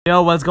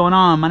Yo, what's going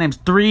on? My name's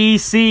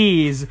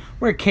 3C's.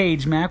 We're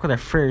Cage Mac with our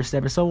first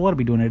episode. What are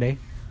we doing today?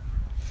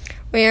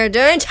 We are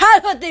doing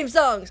childhood theme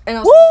songs. And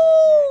also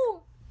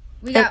Woo!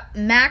 We got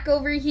Mac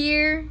over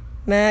here.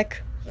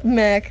 Mac.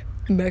 And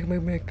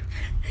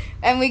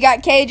we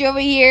got Cage over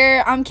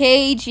here. I'm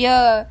Cage.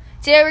 Yeah.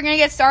 Today we're going to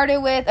get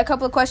started with a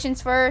couple of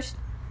questions first.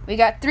 We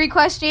got 3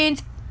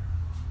 questions.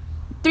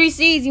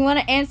 3C's, you want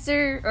to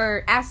answer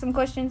or ask some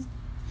questions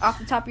off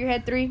the top of your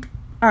head? 3?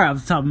 All right,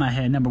 off the top of my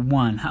head, number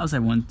 1. How's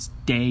everyone's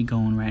day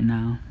going right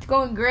now? It's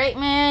going great,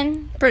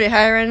 man. Pretty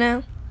high right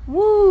now.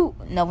 Woo!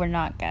 No, we're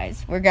not,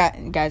 guys. We're not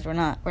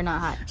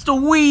hot. Just a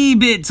wee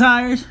bit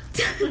tired.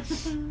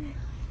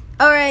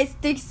 All right,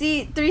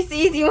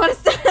 3C's, you want to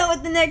start out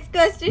with the next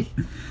question?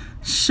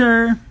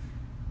 Sure.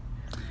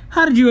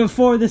 How did you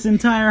afford this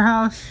entire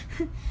house?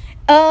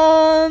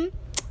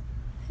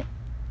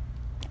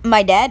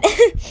 My dad.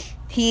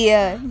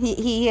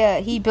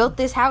 He built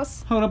this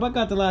house. Hold up, I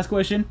got the last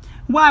question.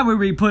 Why were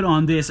we put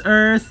on this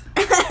earth?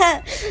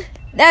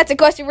 That's a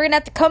question we're gonna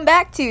have to come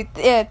back to.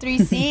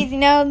 3C's,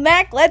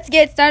 Mac. Let's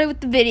get started with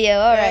the video.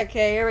 All right.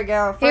 Okay, here we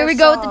go. Here we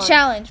go with the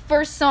challenge.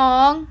 First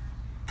song.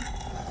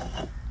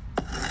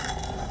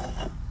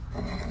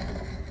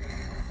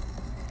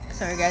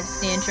 Sorry, guys. It's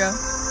the intro.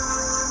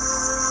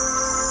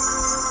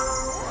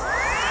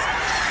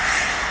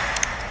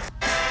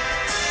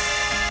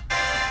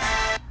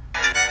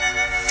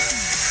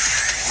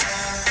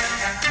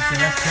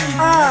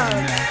 Wow.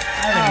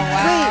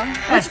 Wait.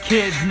 That's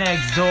Kids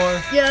Next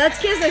Door. Yeah, that's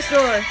Kids Next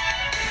Door.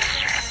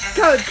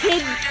 Code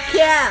Kid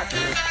Cap.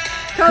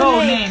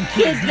 Codename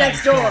Kids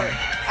Next Door.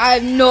 I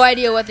have no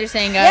idea what they're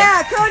saying, guys.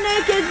 Yeah,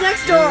 Codename Kids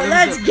Next Door.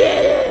 Let's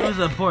get It it. was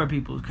a poor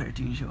people's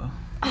cartoon show.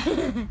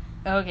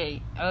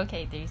 Okay,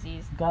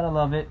 3C's. Gotta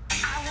love it.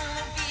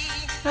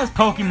 That's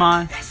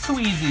Pokemon. Too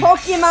easy.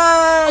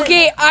 Pokemon.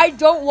 Okay, I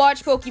don't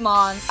watch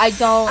Pokemon. I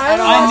don't.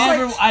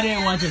 I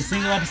didn't watch a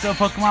single episode of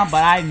Pokemon,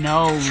 but I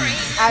know.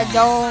 I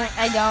don't.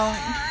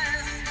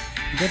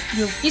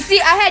 You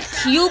see, I had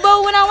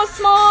Cubo when I was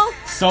small,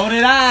 So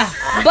did I.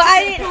 but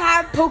I didn't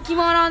have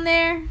Pokemon on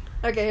there.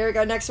 Okay, here we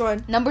go. Next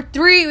one. Number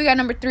 3, we got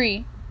number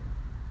 3.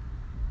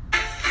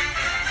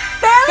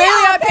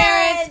 Fairly Odd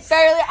Parents.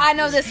 Fairly, I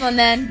know this one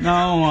then.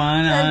 No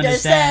one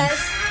understands.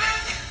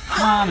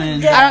 Mom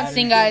and I don't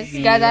sing, guys.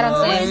 Guys, I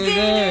don't sing.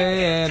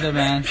 Yeah, the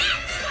man.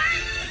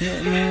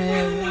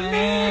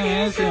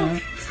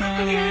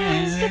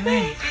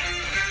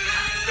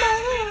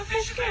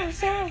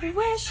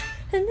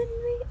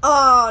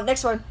 Oh,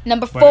 next one.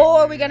 Number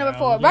 4, we got number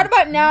 4. Right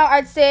about now,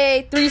 I'd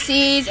say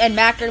 3C's and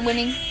Mac are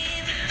winning.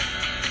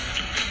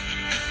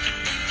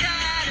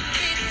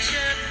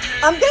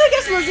 I'm gonna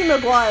guess Lizzie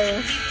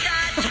McGuire.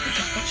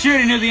 She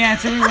already knew the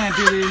answer. We went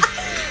through these.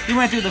 We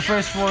went through the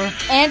first 4.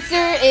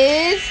 Answer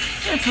is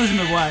It's Lizzie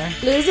McGuire.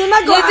 Lizzie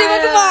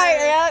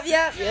McGuire.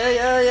 Yep.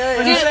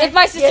 Yeah. Dude, if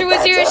my sister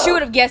was here, she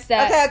would have guessed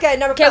that. Okay,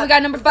 number 5. Okay, we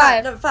got number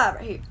 5. Number 5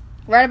 right here.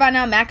 Right about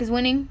now, Mac is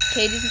winning.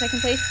 Cage is in second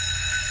place.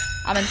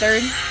 I'm in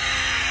third.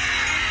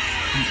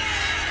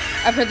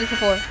 I've heard this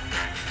before.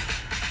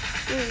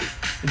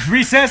 It's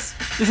Recess.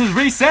 This is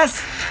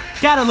Recess.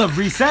 Gotta love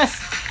Recess.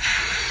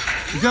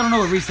 If y'all don't know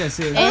what Recess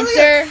is,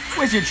 Answer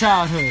what's your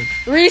childhood?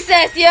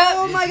 Recess. Yep.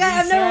 Oh my god,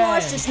 I've never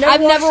watched this. I've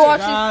never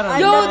watched God, it. I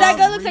Yo, love that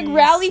guy looks like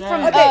Rowley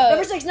from Recess. Okay,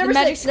 number 6, the number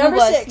Magic 6, School number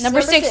Bus. 6.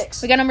 Number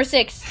 6. We got number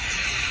 6.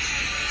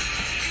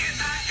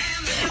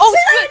 Oh,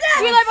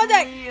 Sweet Life on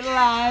Deck.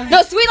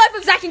 No, Sweet Life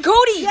of Zack and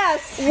Cody.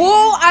 Yes.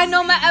 Whoa, I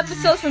know my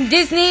episodes from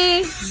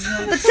Disney.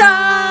 The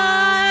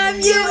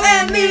time you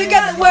and me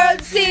got the world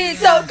to see,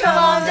 so come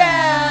on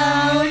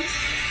down.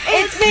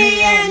 It's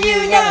me and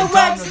you know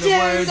what to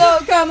do, so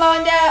come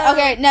on down.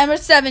 Okay, number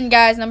 7,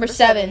 guys. Number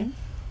 7.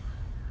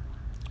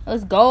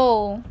 Let's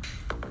go.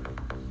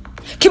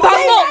 Kim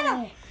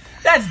Possible.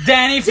 That's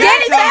Danny Phantom.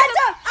 Danny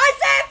Phantom! I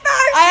said it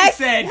first! She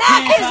said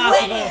Mac Kim is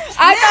Possible. winning.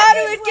 I thought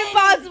it was Kim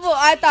Possible.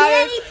 I thought it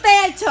was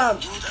Danny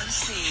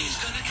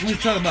Phantom. We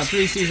talk about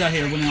 3C's out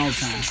here winning all the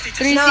time.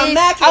 3C's. No,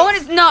 Mac is- I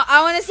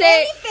want to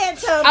say. Danny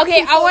Phantom.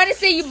 Okay, I want to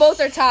say you both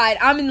are tied.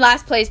 I'm in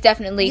last place,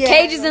 definitely. Yeah.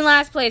 Cage is in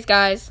last place,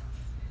 guys.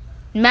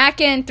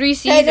 Mac and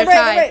 3C's Hey, are number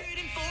tied. 8.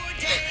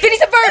 Finish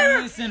it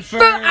first. Listen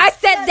Bro, I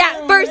said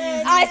that first.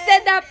 I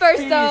said that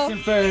first, though.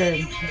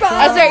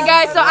 That's right,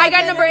 guys. So I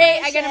got number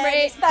 8.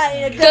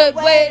 Good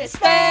way to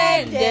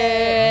spend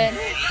it.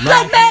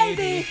 Like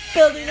baby,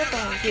 building a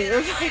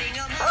fire.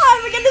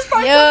 Oh, we get this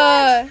part.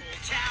 Yeah.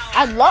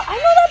 I know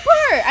that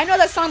part. I know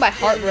that song by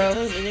heart, bro.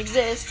 Doesn't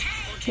exist.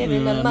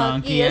 Giving Give the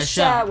monkey a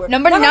shower.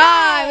 Number 9.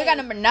 We got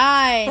number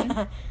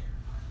 9.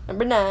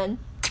 Number 9.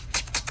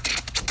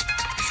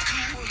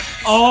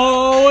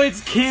 Oh, it's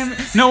Kim.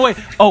 No, wait.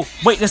 Oh,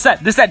 wait. This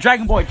that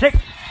Dragon Boy. Jake.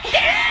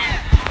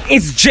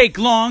 It's Jake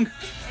Long.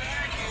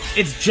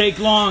 It's Jake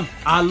Long.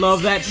 I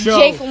love that show.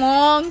 Jake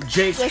Long.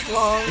 Jake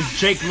Long. It's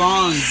Jake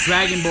Long.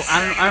 Dragon Boy.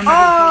 I remember.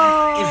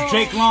 Oh. It's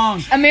Jake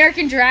Long.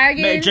 American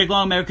Dragon. Jake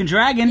Long, American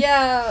Dragon.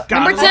 Yeah. Got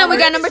Number it. 10. We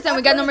got number 10.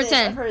 We got number I've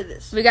 10. heard of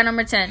this. We got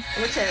number 10.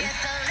 Number 10.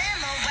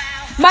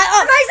 My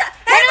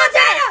Hannah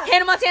Montana.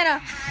 Hannah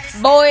Montana.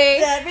 Boy.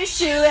 Every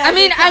shoe. I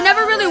mean, I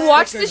never really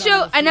watched the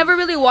show. I never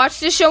really watched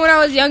the show when I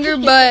was younger,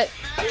 but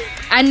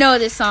I know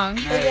this song.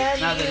 Neither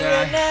did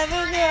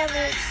I.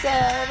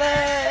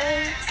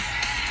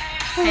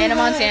 Hannah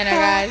Montana,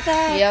 guys.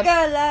 Yep.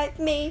 Girl like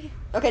me.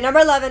 Okay, number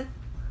 11.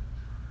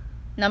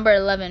 Number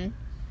 11.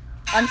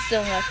 I'm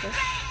still left.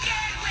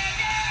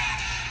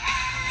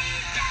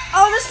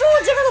 Oh, there's still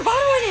a Demi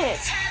Lovato in it.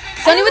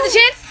 Sunny with a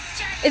Chance?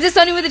 Is it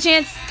Sunny with a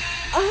Chance?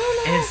 I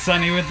don't know. It's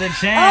Sunny with the It's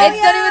Chance.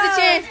 Sunny with a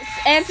Chance.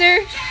 Answer.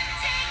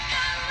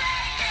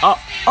 Oh.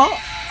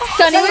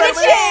 Sunny with a with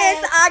a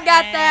Chance. I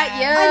got that.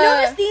 Yeah. I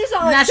noticed these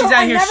on. Now she's out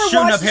I here never shooting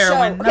watched up the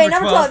heroin. show. Okay, Number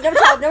number 12. Number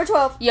 12. Number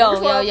 12. Yo, Number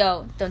 12.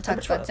 yo. Don't talk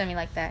Number about 12. Sunny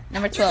like that.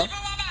 Number 12.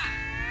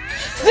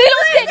 Lilo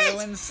and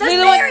Stitch. That's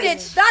Lilo and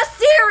series. Stitch. The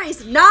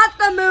series, not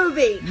the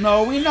movie.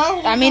 No, we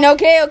know. I mean,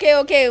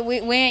 okay.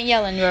 We ain't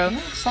yelling, bro.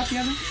 Stop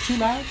yelling. Too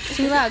loud.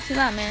 Too loud,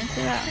 man.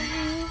 Too loud.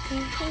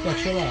 Yo,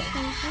 chill out.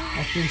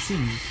 That's 3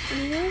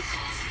 C's.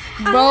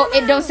 Bro,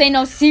 it don't say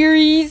no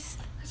series.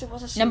 It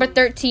was a series. Number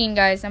 13,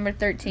 guys. Number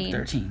 13.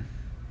 13.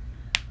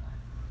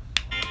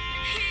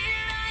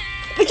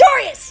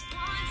 Victorious.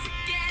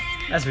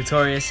 That's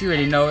Victorious. You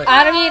already know it.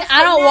 I mean,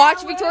 I don't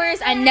watch Victorious.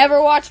 I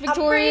never watch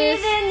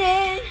Victorious. I'm breathing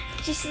in.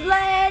 Just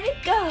let it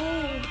go.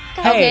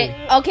 Hey.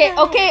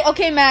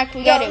 Okay, Mac.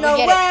 We get it. Don't We know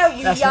get it. where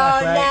we That's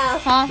are Mac, right? now.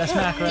 Huh? That's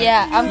Mac, right?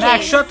 Yeah, I'm Mac,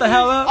 kidding. shut the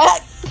hell up.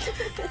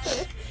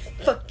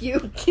 Fuck you.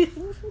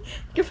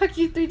 Fuck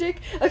you, 3 dick.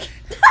 Okay.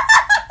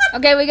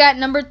 Okay, we got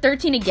number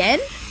 13 again.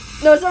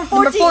 No, it's number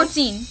 14. Number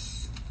 14.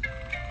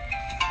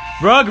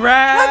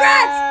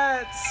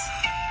 Rugrats.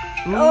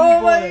 Ooh, Oh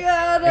boy. my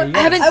god. Hey, you I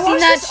haven't I seen watch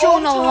that this show all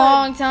in the a time.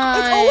 long time.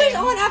 It's always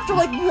on after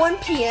like 1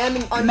 p.m.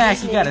 and on Mac,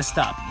 Disney. you gotta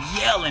stop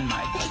yelling,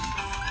 my buddy.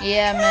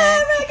 Yeah, Oh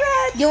Mac. my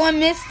god. You want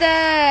miss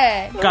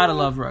that? Gotta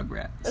love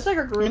Rugrats. That's like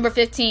a group. Number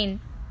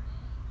 15.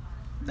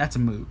 That's a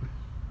move.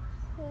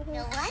 You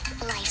know what?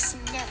 Life's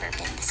never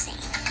been the same.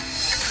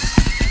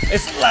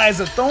 It's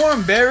Liza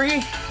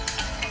Thornberry.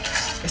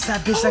 It's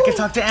that bitch that can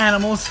talk to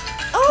animals.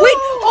 Wait,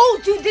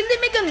 dude, didn't they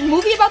make a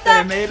movie about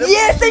that?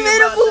 Yes, they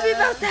made a movie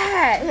about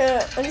that.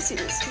 Yeah, let me see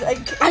this.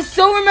 'Cause I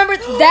so remember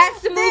that's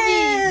the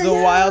movie. The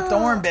Wild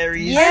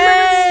Thornberries.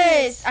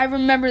 Yes, I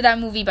remember that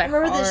movie by I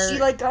remember this. heart. She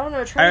like I don't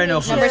know. I already know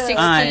Number for 16.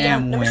 I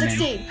am Number women.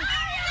 16.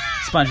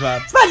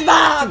 SpongeBob.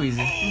 SpongeBob. Too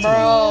easy.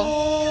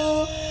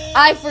 Bro,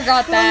 I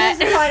forgot Who lives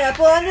that. in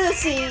pineapple under the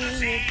sea?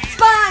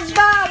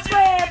 SpongeBob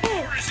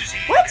SquarePants.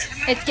 What?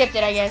 It skipped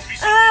it, I guess.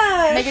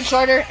 Ah. Make it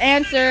shorter.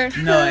 Answer.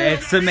 No,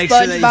 it's to make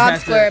sure that you SpongeBob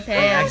have to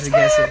SquarePants. actually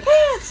guess it.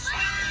 SquarePants.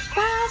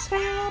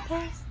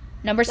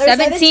 Number Number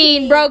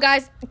 17. Bro,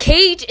 guys,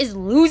 Cage is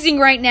losing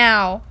right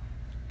now.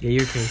 Yeah,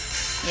 you're okay.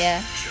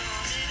 Yeah.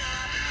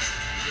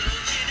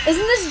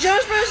 Isn't this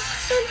Jonas Brothers?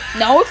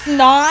 No, it's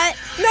not.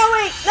 No,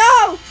 wait,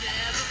 no.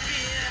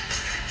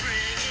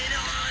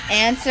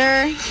 Answer.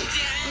 I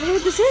don't know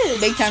what this is.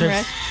 Big Time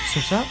Rush.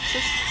 Search up?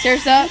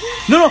 Surf's Up.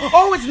 No.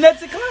 Oh, it's Ned's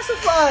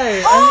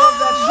Classified. I love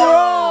that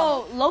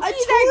show. Bro, Loki, I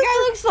that totally guy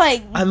looks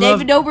like I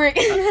David love- Dobrik.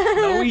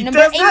 No, he Number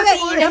doesn't.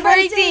 18. Number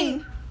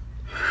 18.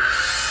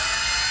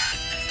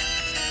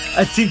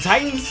 Teen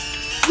Titans.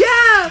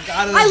 Yeah.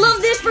 Gotta I love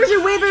love this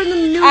version way better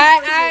than the new I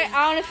version.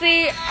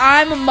 honestly,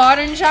 I'm a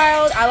modern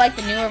child. I like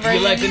the newer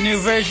version. You like the new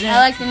version? I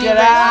like the new Get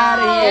version. out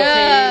of here,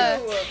 Yeah.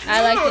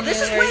 I like the this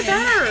new is way version.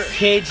 better.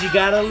 Cage, you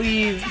gotta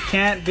leave. You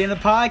can't be in the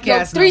Yo,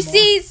 podcast. 3 no more.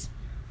 C's.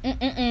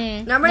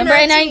 Number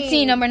 19.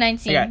 19. Number I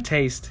 19. got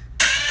taste.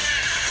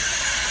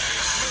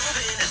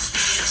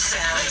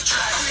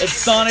 It's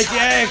Sonic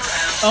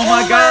X. Oh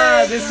my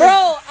god, this Bro,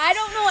 I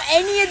don't know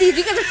any of these.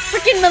 You guys are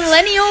freaking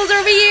millennials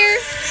over here.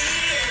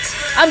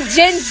 I'm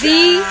Gen Z.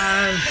 is.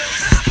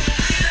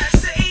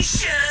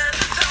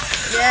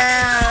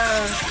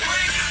 Yeah.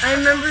 I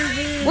remember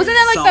the. Wasn't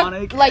that like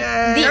Sonic the like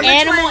X. the Number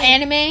animal 20.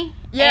 anime?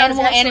 Yeah,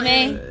 Animal it's anime.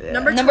 actually-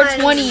 Number Number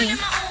 20. 20.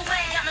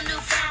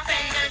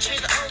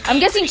 I'm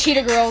guessing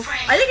Cheetah Girls.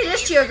 I think it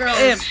is Cheetah Girls.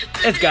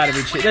 It's gotta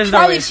be Cheetah. There's no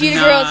way Probably it's Cheetah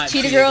not Girls.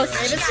 Cheetah Girls.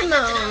 Maybe it's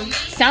Simone.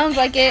 Sounds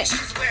like it. It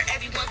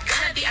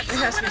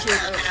has to be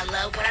Cheetah Girls.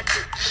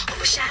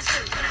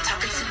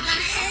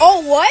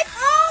 Oh, what?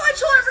 Oh, I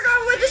totally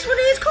forgot what this one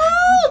is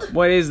called.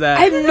 What is that?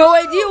 I have no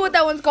idea what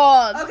that one's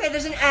called. Okay,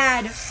 there's an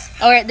ad.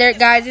 Alright, there,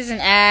 guys, there's an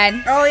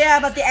ad. Oh yeah,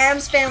 about the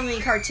Addams Family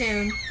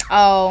cartoon.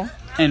 Oh.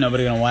 Ain't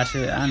nobody gonna watch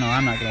it. I know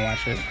I'm not gonna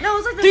watch it. No,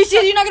 it's like the 3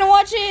 C's, you're not gonna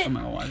watch it? I'm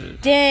not gonna watch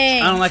it.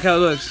 Dang. I don't like how it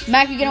looks.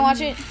 Mac, you gonna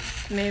watch it?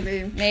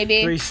 Maybe.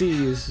 Maybe. 3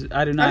 C's.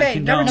 I do not Okay,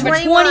 condone. number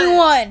Number 21.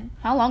 21.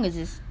 How long is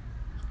this?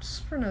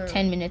 Just for no.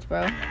 10 minutes,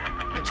 bro.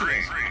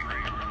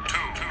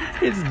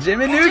 It's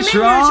Jimmy Neutron.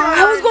 Neutron.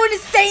 I was going to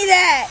say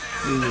that.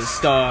 These are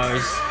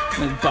stars.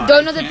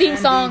 Don't know the theme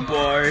song.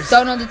 Bars.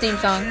 Don't know the theme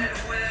song.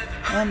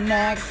 A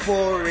knack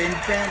for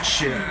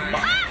invention.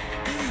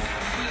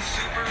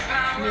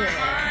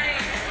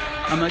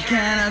 A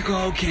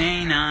mechanical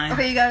canine.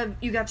 Okay,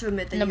 you got to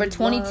admit that Number you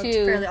 22. loved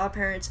Fairly Odd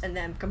Parents and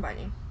them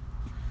combining.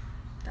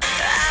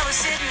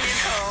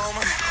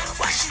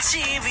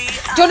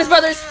 Jonas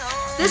Brothers.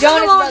 This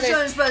Jonas is Brothers.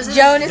 Jonas Brothers.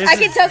 Jonas. This I is-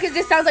 can tell because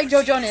this sounds like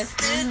Joe Jonas.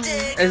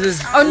 Is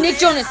this? Oh, Nick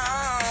Jonas.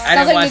 I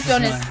didn't like watch Nick this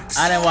Jonas. one.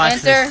 I didn't watch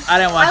Answer. this. I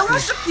didn't watch I watched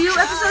this. a few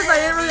episodes, but I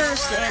didn't really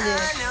understand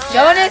it.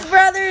 Jonas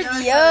Brothers,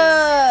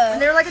 yeah.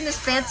 And they're like in this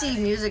fancy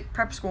music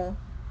prep school.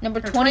 Number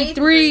Or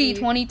 23.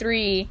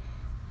 23. 23.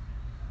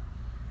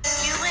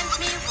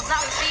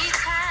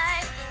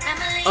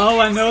 Oh,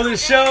 I know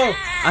this show.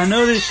 I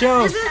know this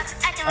show. Is it?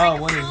 Oh,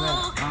 what is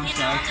that? I'm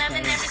sorry.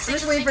 I'm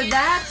just waiting for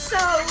that. So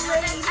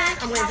Raven.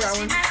 I'm waiting for that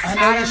one. I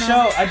know the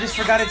show. I just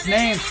forgot its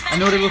name. I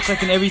know what it looks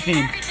like and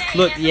everything.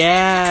 Look,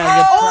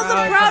 yeah. Oh,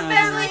 the Proud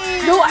Family.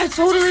 No, I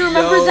totally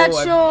remember that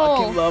I show.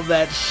 fucking love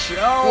that show.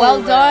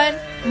 Well done.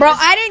 Bro,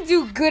 I didn't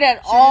do good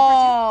at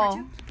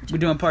all. We're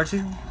doing part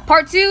 2.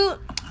 Part 2.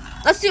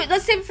 Let's save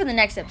it for the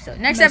next episode.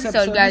 Next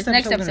episode, guys.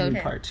 Next we're gonna episode.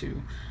 do part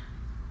 2.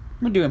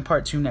 We're doing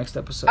part 2 next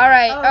episode. All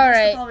right, Oh, all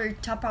that's right.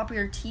 the top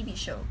popular TV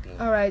show.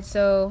 All right,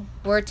 so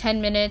we're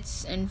 10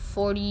 minutes and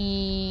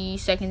 40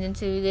 seconds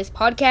into this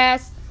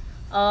podcast.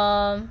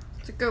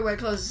 It's a good way to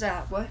close this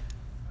out. What?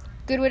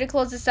 Good way to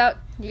close this out.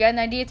 You got an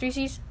idea,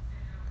 3Cs?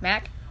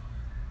 Mac?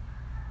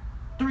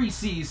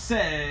 3C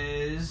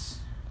says.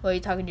 Well, are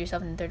you talking to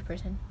yourself in the third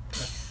person?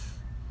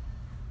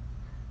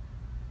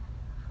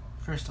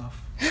 First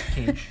off,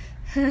 Cage.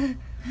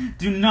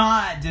 Do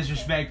not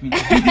disrespect me.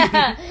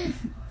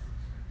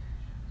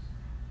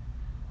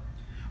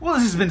 Well,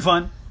 this has been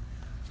fun.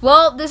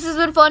 Well, this has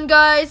been fun,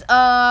 guys.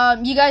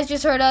 You guys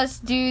just heard us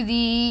do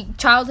the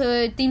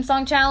childhood theme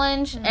song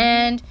challenge,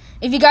 and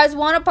if you guys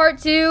want a part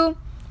 2,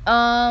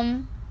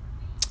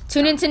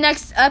 tune into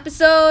next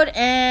episode,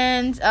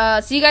 and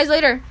see you guys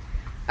later.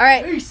 All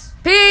right, peace.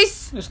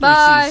 Mr.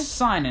 Bye. C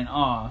signing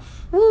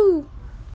off. Woo.